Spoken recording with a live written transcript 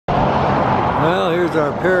Here's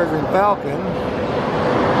our Peregrine Falcon.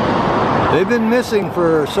 They've been missing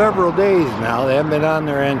for several days now. They haven't been on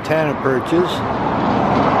their antenna perches.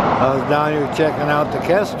 I was down here checking out the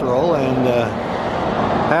kestrel and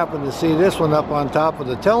happened to see this one up on top of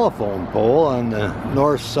the telephone pole on the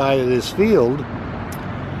north side of this field.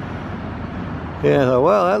 Yeah, I thought,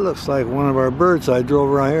 well, that looks like one of our birds. So I drove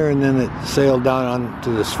around here and then it sailed down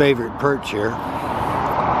onto this favorite perch here.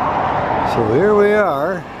 So here we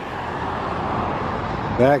are,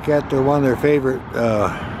 back at one of their favorite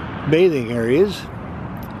bathing areas.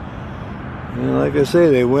 And like I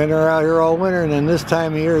say, they winter out here all winter, and then this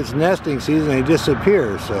time of year it's nesting season, they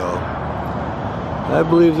disappear. So I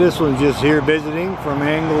believe this one's just here visiting from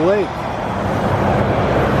Angle Lake.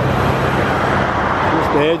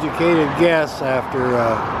 Just an educated guess after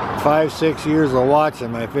 5-6 years of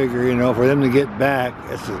watching. I figure, you know, for them to get back,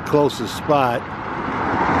 it's the closest spot.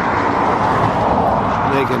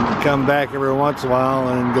 They can come back every once in a while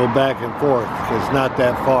and go back and forth because it's not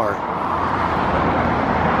that far.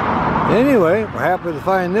 Anyway, we're happy to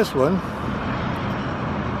find this one.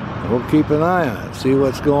 We'll keep an eye on it, see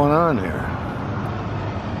what's going on here.